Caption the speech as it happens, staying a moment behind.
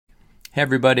Hey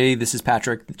everybody, this is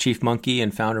Patrick, the Chief Monkey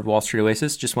and founder of Wall Street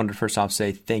Oasis. Just wanted to first off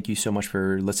say thank you so much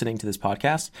for listening to this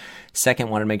podcast. Second,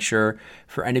 want to make sure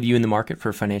for any of you in the market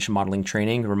for financial modeling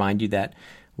training, remind you that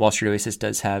Wall Street Oasis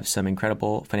does have some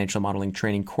incredible financial modeling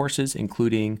training courses,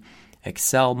 including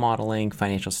Excel modeling,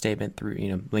 financial statement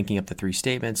through, linking up the three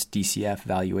statements, DCF,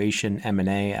 valuation,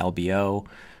 M&A, LBO,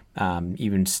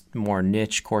 even more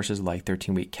niche courses like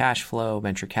 13-week cash flow,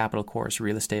 venture capital course,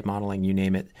 real estate modeling, you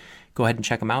name it. Go ahead and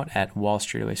check them out at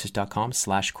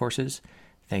wallstreetoasis.com/courses.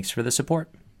 Thanks for the support.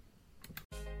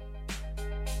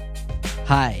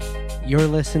 Hi, you're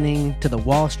listening to the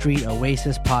Wall Street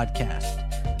Oasis podcast,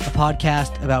 a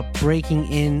podcast about breaking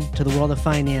into the world of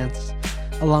finance,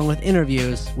 along with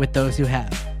interviews with those who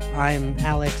have. I'm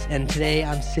Alex, and today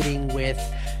I'm sitting with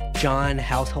John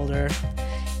Householder,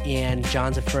 and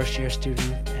John's a first-year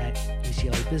student at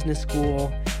UCLA Business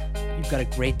School. You've got a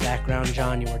great background,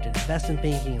 John. You worked in investment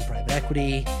banking and private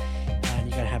equity, and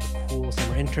you're going to have a cool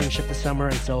summer internship this summer,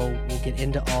 and so we'll get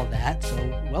into all that, so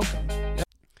welcome.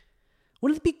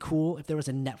 Wouldn't it be cool if there was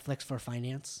a Netflix for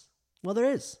finance? Well, there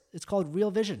is. It's called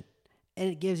Real Vision, and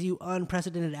it gives you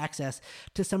unprecedented access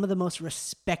to some of the most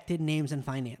respected names in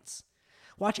finance.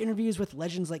 Watch interviews with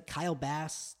legends like Kyle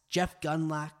Bass, Jeff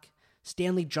Gundlach,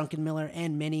 Stanley Druckenmiller,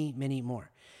 and many, many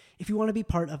more. If you want to be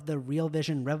part of the Real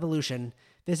Vision revolution,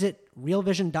 visit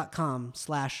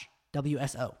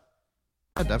realvision.com/WSO.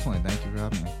 Yeah, definitely. Thank you for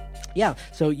having me. Yeah.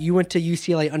 So you went to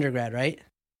UCLA undergrad, right?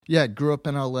 Yeah, grew up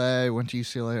in LA, went to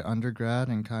UCLA undergrad,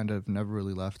 and kind of never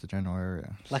really left the general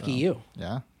area. Lucky you.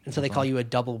 Yeah. And so they call you a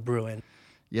double Bruin.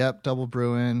 Yep, double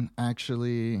Bruin.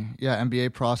 Actually, yeah,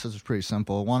 MBA process was pretty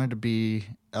simple. Wanted to be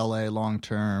LA long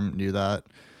term, knew that.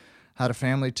 Had a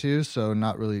family too, so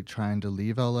not really trying to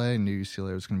leave LA. Knew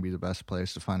UCLA was going to be the best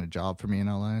place to find a job for me in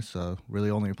LA, so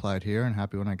really only applied here and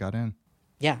happy when I got in.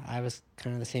 Yeah, I was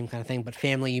kind of the same kind of thing, but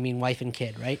family, you mean wife and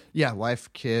kid, right? Yeah,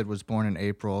 wife, kid, was born in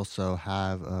April, so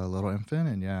have a little infant,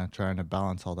 and yeah, trying to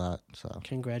balance all that. So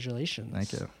Congratulations.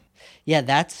 thank you. Yeah,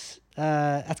 that's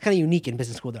kind of unique in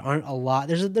business school. There aren't a lot.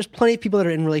 There's plenty of people that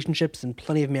are in relationships and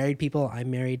plenty of married people. I'm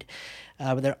married,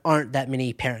 but there aren't that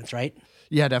many parents, right?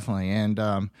 Yeah, definitely,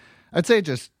 and I'd say it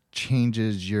just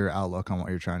changes your outlook on what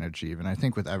you're trying to achieve. And I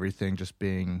think with everything, just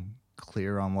being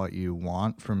clear on what you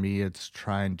want. For me, it's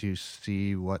trying to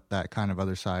see what that kind of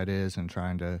other side is and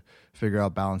trying to figure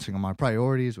out balancing on my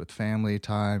priorities with family,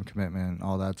 time, commitment,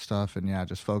 all that stuff. And yeah,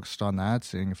 just focused on that,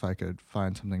 seeing if I could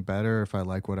find something better, if I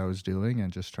like what I was doing,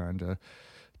 and just trying to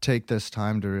take this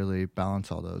time to really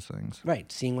balance all those things. Right,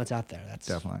 seeing what's out there. That's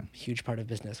definitely a huge part of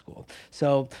business school.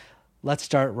 So let's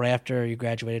start right after you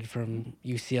graduated from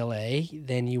UCLA.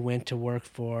 Then you went to work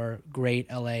for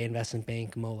great LA investment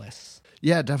bank, Moelis.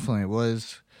 Yeah, definitely. It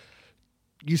was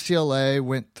UCLA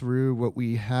went through what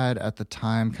we had at the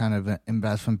time, kind of an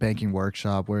investment banking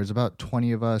workshop, where it's about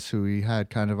 20 of us who we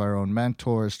had kind of our own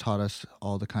mentors, taught us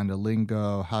all the kind of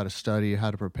lingo, how to study,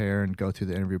 how to prepare, and go through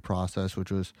the interview process,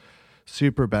 which was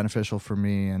super beneficial for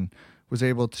me, and was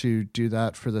able to do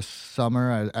that for the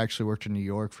summer. I actually worked in New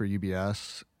York for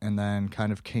UBS, and then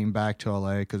kind of came back to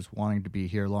LA because wanting to be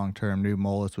here long term, knew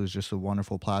Moelis was just a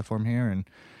wonderful platform here, and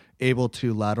able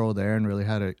to lateral there, and really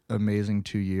had an amazing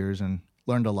 2 years and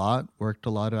learned a lot, worked a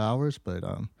lot of hours, but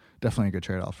definitely a good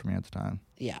trade-off for me at the time.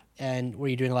 Yeah. And were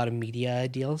you doing a lot of media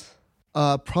deals?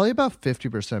 Probably about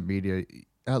 50% media.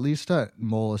 At least at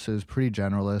Moelis is pretty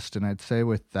generalist, and I'd say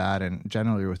with that, and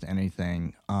generally with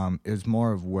anything, is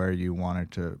more of where you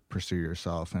wanted to pursue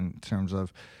yourself in terms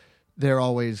of they're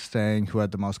always saying who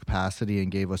had the most capacity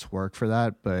and gave us work for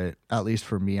that. But at least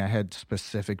for me, I had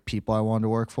specific people I wanted to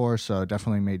work for. So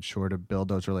definitely made sure to build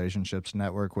those relationships,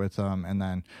 network with them, and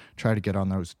then try to get on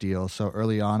those deals. So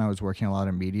early on, I was working a lot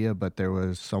of media, but there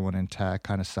was someone in tech,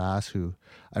 kind of SaaS, who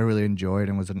I really enjoyed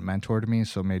and was a mentor to me.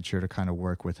 So made sure to kind of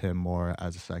work with him more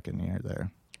as a second year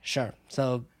there. Sure.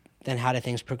 So then how did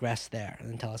things progress there?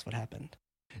 And then tell us what happened.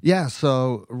 Yeah.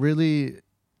 So really,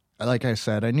 like I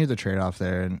said, I knew the trade-off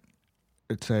there, and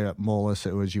I'd say at Moelis,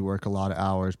 it was you work a lot of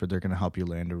hours, but they're going to help you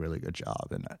land a really good job.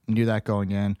 And I knew that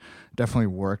going in. Definitely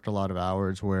worked a lot of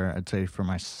hours, where I'd say for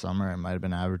my summer, it might have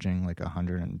been averaging like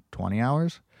 120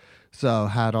 hours. So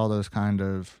had all those kind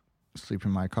of sleep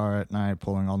in my car at night,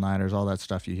 pulling all-nighters, all that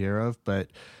stuff you hear of. But,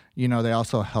 they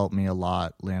also helped me a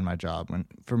lot land my job.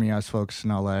 For me, I was focused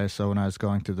in LA. So when I was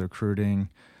going through the recruiting,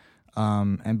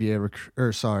 private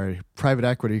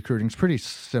equity recruiting is pretty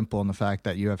simple in the fact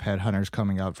that you have headhunters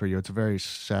coming up for you. It's a very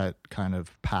set kind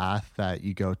of path that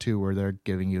you go to where they're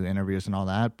giving you interviews and all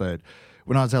that. But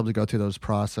when I was able to go through those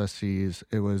processes,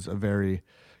 it was a very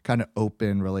kind of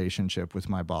open relationship with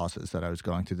my bosses that I was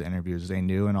going through the interviews. They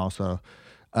knew, and also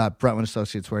Brentwood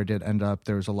Associates, where I did end up,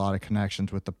 there was a lot of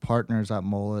connections with the partners at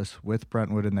Moelis with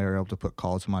Brentwood, and they were able to put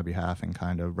calls on my behalf and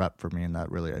kind of rep for me, and that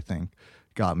really, I think,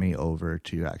 got me over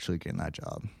to actually getting that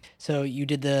job. So you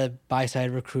did the buy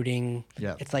side recruiting.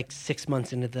 Yeah. It's like 6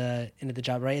 months into the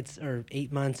job, right? Or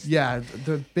 8 months. Yeah,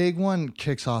 the big one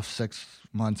kicks off 6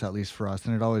 months at least for us,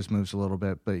 and it always moves a little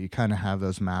bit, but you kind of have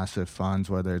those massive funds,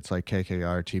 whether it's like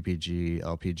KKR, TPG,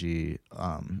 LPG,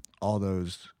 all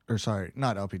those, or sorry,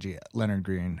 not LPG, Leonard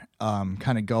Green,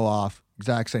 kind of go off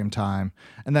exact same time.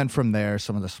 And then from there,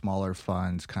 some of the smaller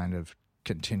funds kind of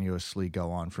continuously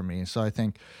go on for me. So I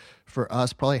think for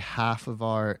us, probably half of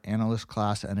our analyst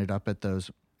class ended up at those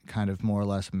kind of more or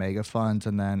less mega funds.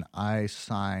 And then I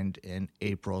signed in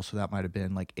April, so that might have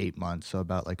been like 8 months. So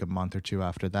about like a month or two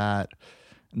after that.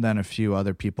 And then a few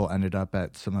other people ended up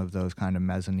at some of those kind of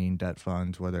mezzanine debt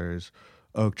funds, whether it's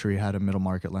Oaktree had a middle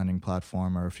market lending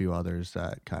platform, or a few others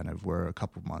that kind of were a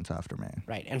couple months after me.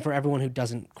 Right. And for everyone who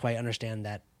doesn't quite understand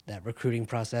that recruiting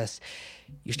process,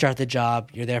 you start the job,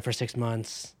 you're there for 6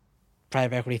 months,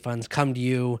 private equity funds come to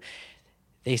you,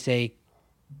 they say,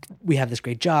 we have this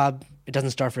great job, it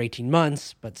doesn't start for 18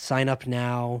 months, but sign up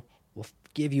now, we'll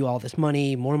give you all this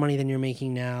money, more money than you're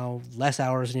making now, less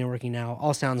hours than you're working now,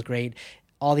 all sounds great.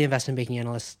 All the investment banking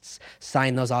analysts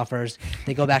sign those offers.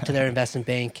 They go back to their investment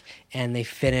bank and they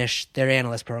finish their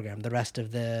analyst program the rest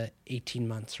of the 18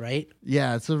 months, right?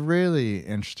 Yeah, it's a really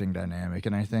interesting dynamic,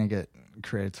 and I think it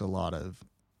creates a lot of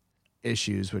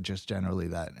issues with just generally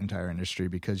that entire industry,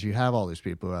 because you have all these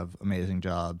people who have amazing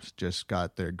jobs, just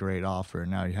got their great offer,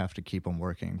 and now you have to keep them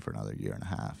working for another year and a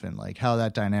half. And like how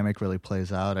that dynamic really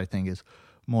plays out, I think is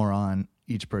more on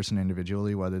each person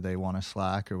individually, whether they want to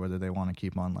slack or whether they want to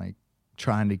keep on like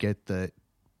trying to get the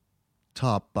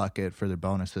top bucket for their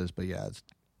bonuses. But yeah, it's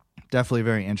definitely a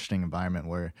very interesting environment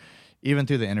where even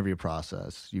through the interview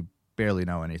process, you barely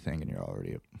know anything and you're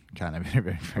already kind of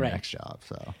interviewing for your next job.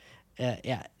 So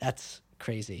yeah, that's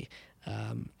crazy.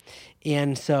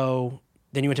 And so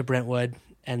then you went to Brentwood,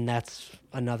 and that's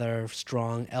another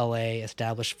strong LA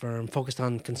established firm focused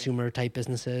on consumer type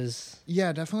businesses.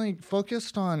 Yeah, definitely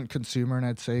focused on consumer, and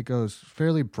I'd say it goes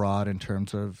fairly broad in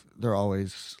terms of they're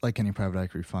always, like any private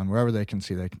equity fund, wherever they can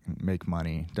see they can make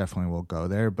money, definitely will go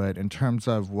there. But in terms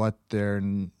of what their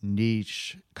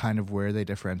niche, kind of where they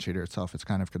differentiate itself, it's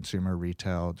kind of consumer,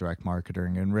 retail, direct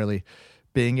marketing, and really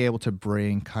being able to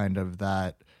bring kind of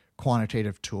that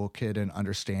quantitative toolkit and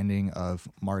understanding of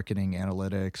marketing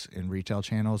analytics in retail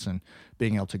channels and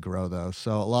being able to grow those.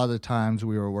 So a lot of the times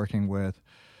we were working with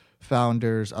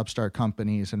founders, upstart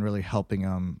companies, and really helping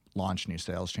them launch new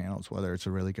sales channels, whether it's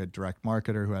a really good direct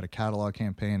marketer who had a catalog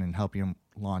campaign and helping them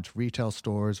launch retail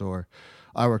stores, or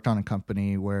I worked on a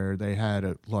company where they had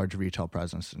a large retail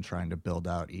presence and trying to build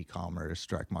out e-commerce,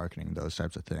 direct marketing, those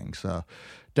types of things. So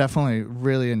definitely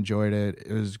really enjoyed it.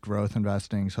 It was growth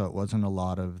investing, so it wasn't a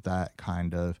lot of that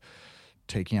kind of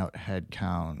taking out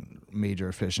headcount, major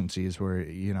efficiencies where,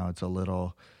 you know, it's a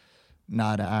little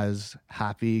not as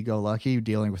happy-go-lucky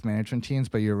dealing with management teams,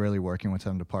 but you're really working with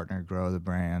them to partner, grow the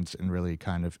brands, and really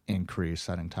kind of increase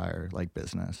that entire like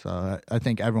business. So I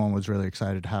think everyone was really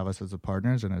excited to have us as the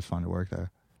partners, and it was fun to work there.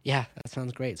 Yeah, that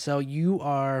sounds great. So you're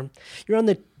on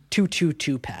the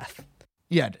 2-2-2 path.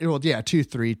 Yeah, well, yeah,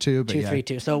 2-3-2, but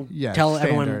 2-3-2. So yeah, tell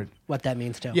standard. everyone what that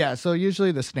means too. Yeah, so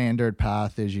usually the standard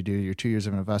path is you do your 2 years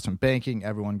of investment banking,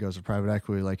 everyone goes to private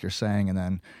equity like you're saying, and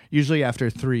then usually after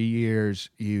 3 years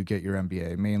you get your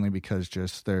MBA, mainly because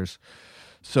just there's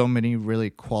so many really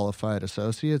qualified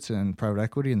associates in private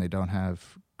equity and they don't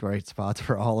have great spots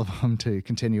for all of them to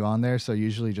continue on there. So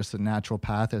usually just the natural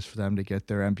path is for them to get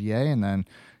their MBA and then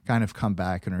kind of come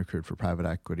back and recruit for private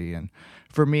equity. And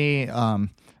for me,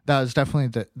 that was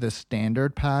definitely the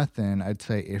standard path. And I'd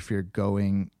say if you're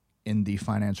going in the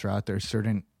finance route, there's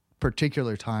certain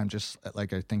particular time, just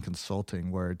like I think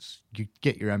consulting, where it's you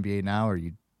get your MBA now or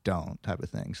you don't type of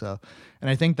thing. So,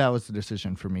 and I think that was the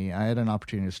decision for me. I had an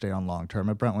opportunity to stay on long term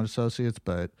at Brentwood Associates,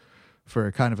 but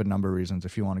for kind of a number of reasons,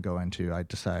 if you want to go into, I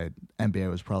decided MBA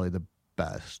was probably the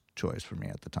best choice for me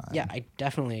at the time. Yeah, I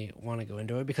definitely want to go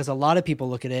into it because a lot of people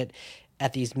look at it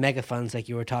at these mega funds like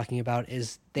you were talking about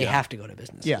is they have to go to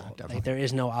business school. Definitely. Like there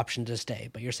is no option to stay,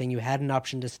 but you're saying you had an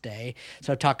option to stay.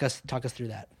 So talk us through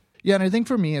that. Yeah, and I think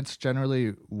for me, it's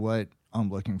generally what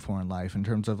I'm looking for in life in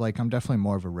terms of like, I'm definitely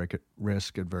more of a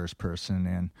risk adverse person.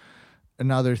 And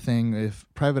another thing, if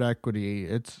private equity,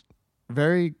 it's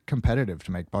very competitive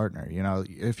to make partner. You know,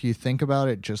 if you think about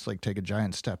it, just like take a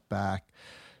giant step back,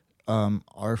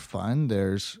 our fund,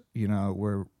 there's, you know,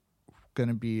 we're going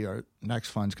to be, our next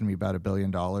fund's going to be about $1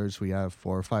 billion. We have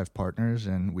 4 or 5 partners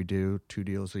and we do 2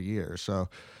 deals a year. So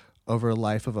over a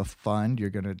life of a fund, you're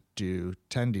going to do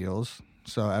 10 deals.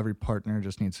 So every partner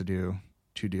just needs to do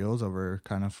 2 deals over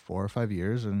kind of 4 or 5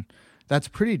 years. And that's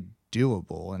pretty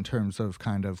doable in terms of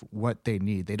kind of what they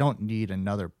need. They don't need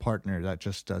another partner that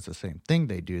just does the same thing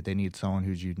they do. They need someone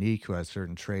who's unique, who has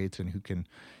certain traits, and who can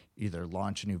either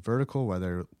launch a new vertical,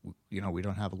 whether, you know, we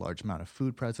don't have a large amount of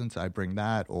food presence, I bring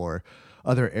that, or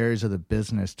other areas of the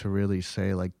business to really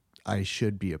say, like, I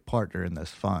should be a partner in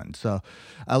this fund. So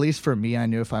at least for me, I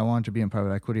knew if I wanted to be in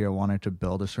private equity, I wanted to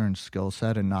build a certain skill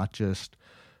set and not just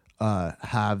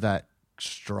have that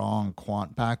strong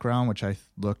quant background, which I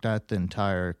looked at the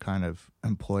entire kind of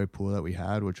employee pool that we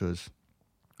had, which was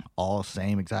all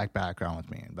same exact background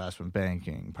with me: investment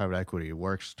banking, private equity,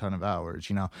 works a ton of hours.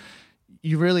 You know,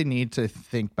 you really need to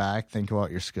think about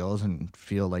your skills and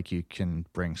feel like you can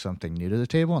bring something new to the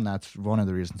table. And that's one of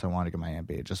the reasons I wanted to get my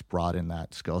MBA, just broaden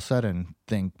that skill set and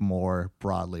think more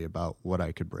broadly about what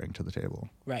I could bring to the table.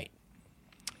 Right.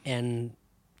 And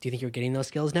do you think you're getting those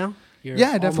skills now?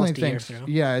 I definitely think.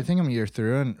 Yeah, I think I'm a year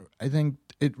through, and I think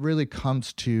it really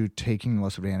comes to taking the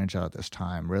most advantage out of this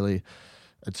time. Really,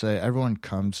 I'd say everyone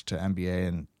comes to MBA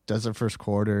and does their first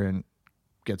quarter and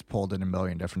gets pulled in a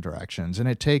million different directions, and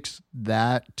it takes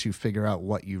that to figure out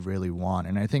what you really want.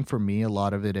 And I think for me, a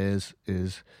lot of it is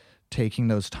taking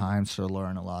those times to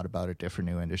learn a lot about different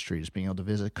new industries, being able to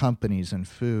visit companies in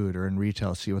food or in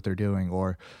retail, see what they're doing,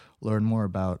 or learn more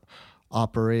about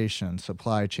operations,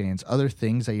 supply chains, other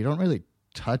things that you don't really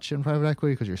touch in private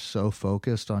equity because you're so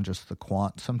focused on just the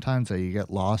quant sometimes that you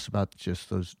get lost about just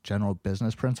those general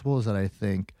business principles that I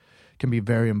think can be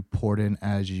very important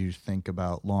as you think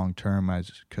about long term,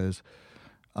 because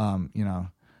you know,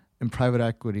 in private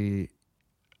equity,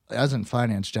 as in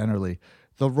finance generally,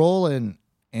 the role in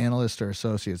analyst or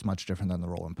associate is much different than the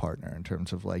role in partner, in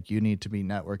terms of, like, you need to be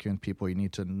networking with people, you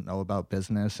need to know about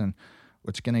business, and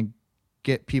what's going to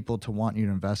get people to want you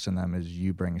to invest in them is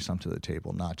you bringing something to the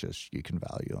table, not just you can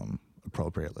value them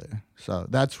appropriately. So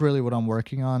that's really what I'm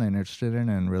working on and interested in,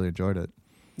 and really enjoyed it.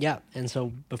 Yeah. And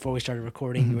so before we started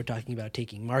recording, you were talking about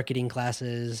taking marketing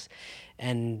classes,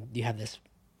 and you have this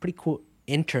pretty cool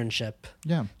internship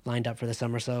lined up for the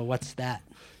summer. So what's that?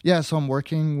 Yeah, so I'm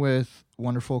working with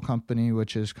Wonderful Company,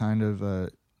 which is kind of a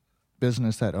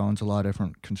business that owns a lot of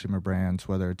different consumer brands,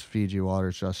 whether it's Fiji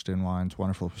Waters, Justin Wines,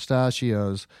 Wonderful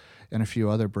Pistachios, and a few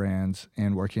other brands,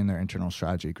 and working in their internal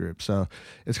strategy group. So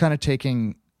it's kind of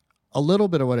taking a little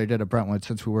bit of what I did at Brentwood,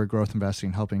 since we were growth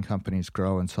investing, helping companies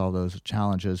grow and solve those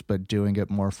challenges, but doing it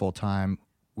more full-time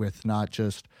with not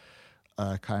just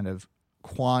a kind of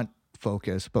quant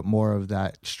focus, but more of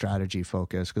that strategy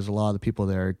focus, because a lot of the people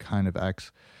there are kind of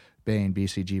ex-Bain,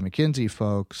 BCG, McKinsey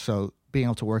folks. So being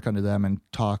able to work under them and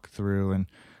talk through and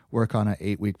work on an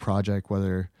 8-week project,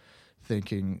 whether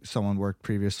thinking someone worked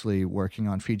previously working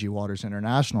on Fiji Waters'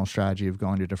 international strategy of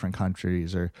going to different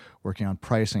countries, or working on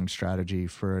pricing strategy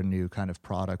for a new kind of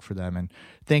product for them, and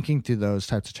thinking through those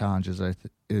types of challenges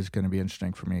is going to be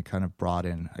interesting for me, kind of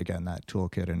broaden, again, that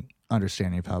toolkit and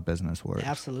understanding of how business works.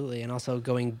 Absolutely. And also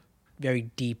going very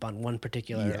deep on one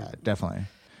particular. Yeah, definitely.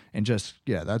 And just,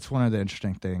 that's one of the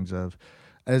interesting things of,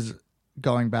 as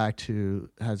going back to,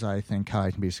 as I think how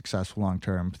I can be successful long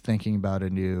term, thinking about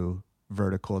a new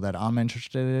vertical that I'm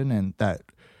interested in and that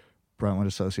Brentwood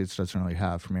Associates doesn't really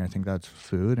have for me. I think that's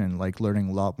food, and like learning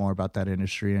a lot more about that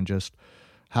industry and just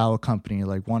how a company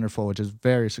like Wonderful, which is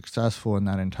very successful in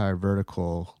that entire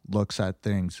vertical, looks at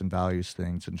things and values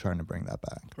things, and trying to bring that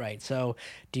back. Right. So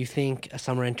do you think a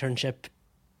summer internship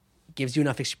gives you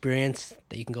enough experience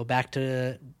that you can go back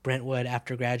to Brentwood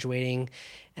after graduating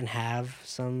and have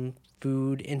some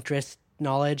food interest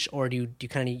knowledge, or do you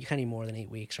kind of need more than 8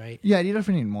 weeks, right? Yeah, you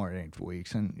definitely need more than 8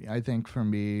 weeks. And I think for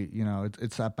me,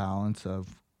 it's that balance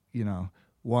of,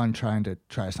 one, trying to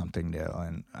try something new.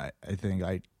 And I think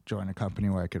I joined a company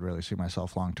where I could really see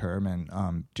myself long term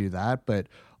and do that, but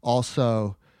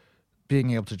also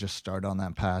being able to just start on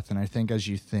that path. And I think as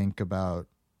you think about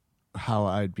how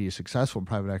I'd be successful in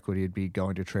private equity, it'd be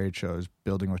going to trade shows,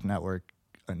 building with network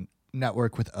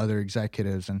with other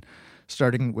executives, and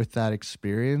starting with that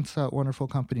experience at Wonderful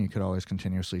Company. You could always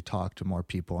continuously talk to more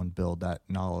people and build that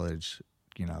knowledge,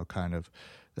 kind of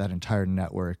that entire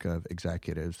network of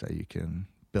executives that you can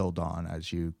build on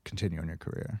as you continue in your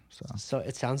career. So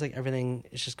it sounds like everything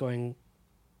is just going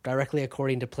directly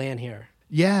according to plan here.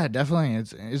 Yeah, definitely.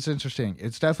 It's interesting.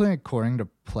 It's definitely according to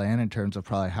plan in terms of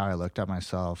probably how I looked at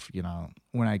myself,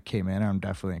 when I came in. I'm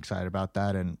definitely excited about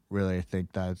that, and really I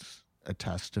think that's a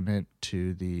testament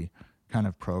to the kind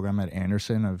of program at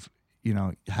Anderson of,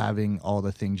 having all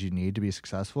the things you need to be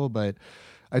successful. But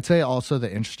I'd say also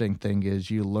the interesting thing is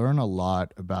you learn a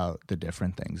lot about the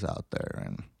different things out there.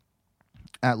 And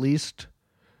at least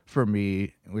for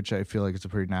me, which I feel like is a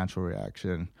pretty natural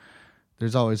reaction,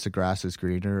 there's always the grass is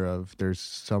greener of there's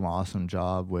some awesome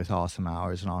job with awesome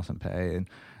hours and awesome pay. And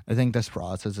I think this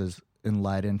process has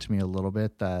enlightened to me a little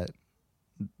bit that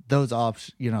those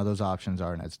options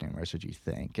aren't as numerous as you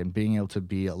think. And being able to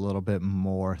be a little bit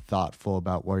more thoughtful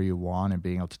about where you want and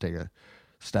being able to take a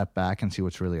step back and see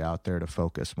what's really out there to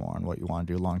focus more on what you want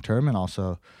to do long term, and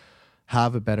also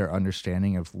have a better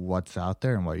understanding of what's out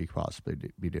there and what you could possibly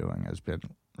be doing has been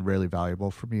really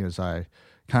valuable for me as I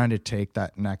kind of take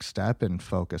that next step and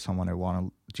focus on what I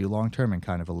want to do long term and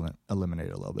kind of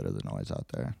eliminate a little bit of the noise out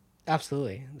there.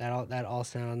 Absolutely. That all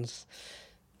sounds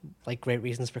like great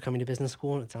reasons for coming to business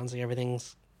school, and it sounds like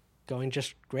everything's going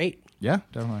just great. Yeah,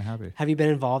 definitely happy. Have you been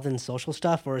involved in social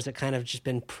stuff, or has it kind of just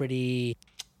been pretty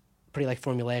like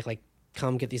formulaic, like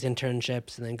come get these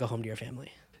internships and then go home to your family?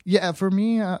 Yeah, for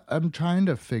me, I'm trying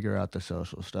to figure out the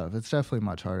social stuff. It's definitely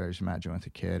much harder, as you imagine, with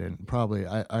a kid. And probably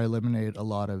I eliminate a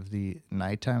lot of the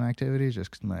nighttime activities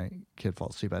just because my kid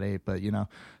falls asleep at 8. But,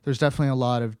 there's definitely a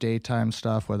lot of daytime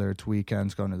stuff, whether it's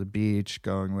weekends, going to the beach,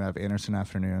 we have Anderson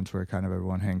afternoons where kind of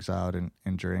everyone hangs out and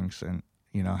drinks and,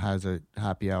 has a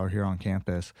happy hour here on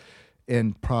campus.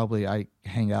 And probably I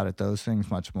hang out at those things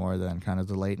much more than kind of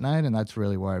the late night. And that's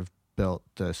really where I've built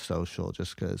the social,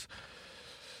 just because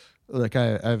like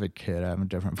I have a kid, I have a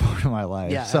different point of my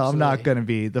life. Yeah, so absolutely. I'm not going to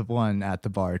be the one at the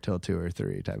bar till 2 or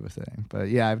 3 type of thing. But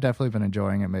yeah, I've definitely been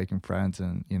enjoying it, making friends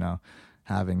and,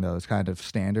 having those kind of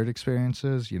standard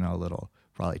experiences, a little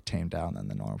probably tamed down than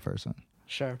the normal person.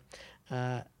 Sure.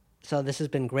 So this has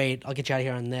been great. I'll get you out of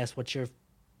here on this. What's your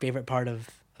favorite part of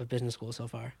business school so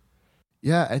far?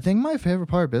 Yeah, I think my favorite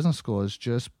part of business school has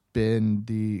just been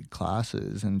the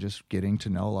classes and just getting to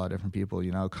know a lot of different people.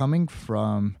 Coming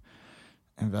from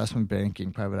investment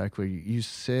banking, private equity,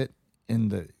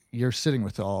 you're sitting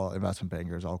with all investment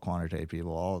bankers, all quantitative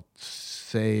people, all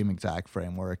same exact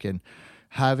framework, and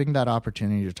having that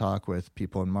opportunity to talk with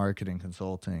people in marketing,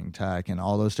 consulting, tech, and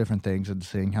all those different things and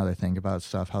seeing how they think about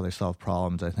stuff, how they solve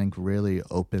problems, I think really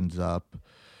opens up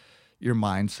your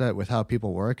mindset with how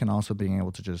people work, and also being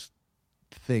able to just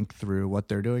think through what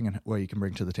they're doing and what you can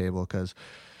bring to the table. Because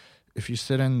if you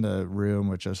sit in the room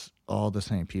with just all the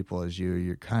same people as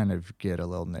you kind of get a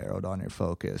little narrowed on your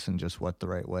focus and just what the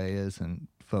right way is, and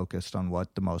focused on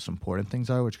what the most important things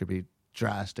are, which could be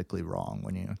drastically wrong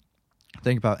when you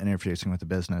think about interfacing with the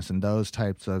business. And those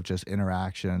types of just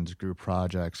interactions, group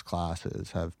projects,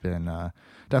 classes have been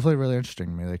definitely really interesting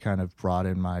to me. They kind of brought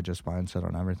in my just mindset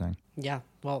on everything. Yeah,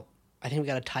 well, I think we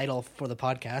got a title for the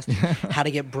podcast, How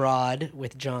to Get Broad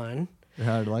with John.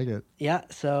 Yeah, I'd like it. Yeah,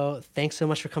 so thanks so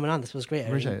much for coming on. This was great.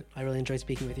 Appreciate it. I really enjoyed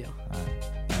speaking with you. All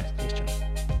right. Nice. Thanks, John.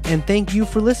 And thank you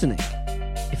for listening.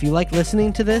 If you like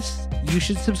listening to this, you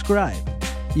should subscribe.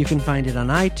 You can find it on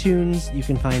iTunes. You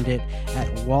can find it at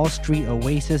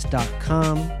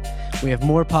wallstreetoasis.com. We have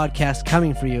more podcasts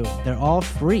coming for you. They're all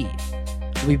free.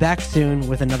 We'll be back soon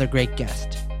with another great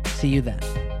guest. See you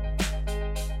then.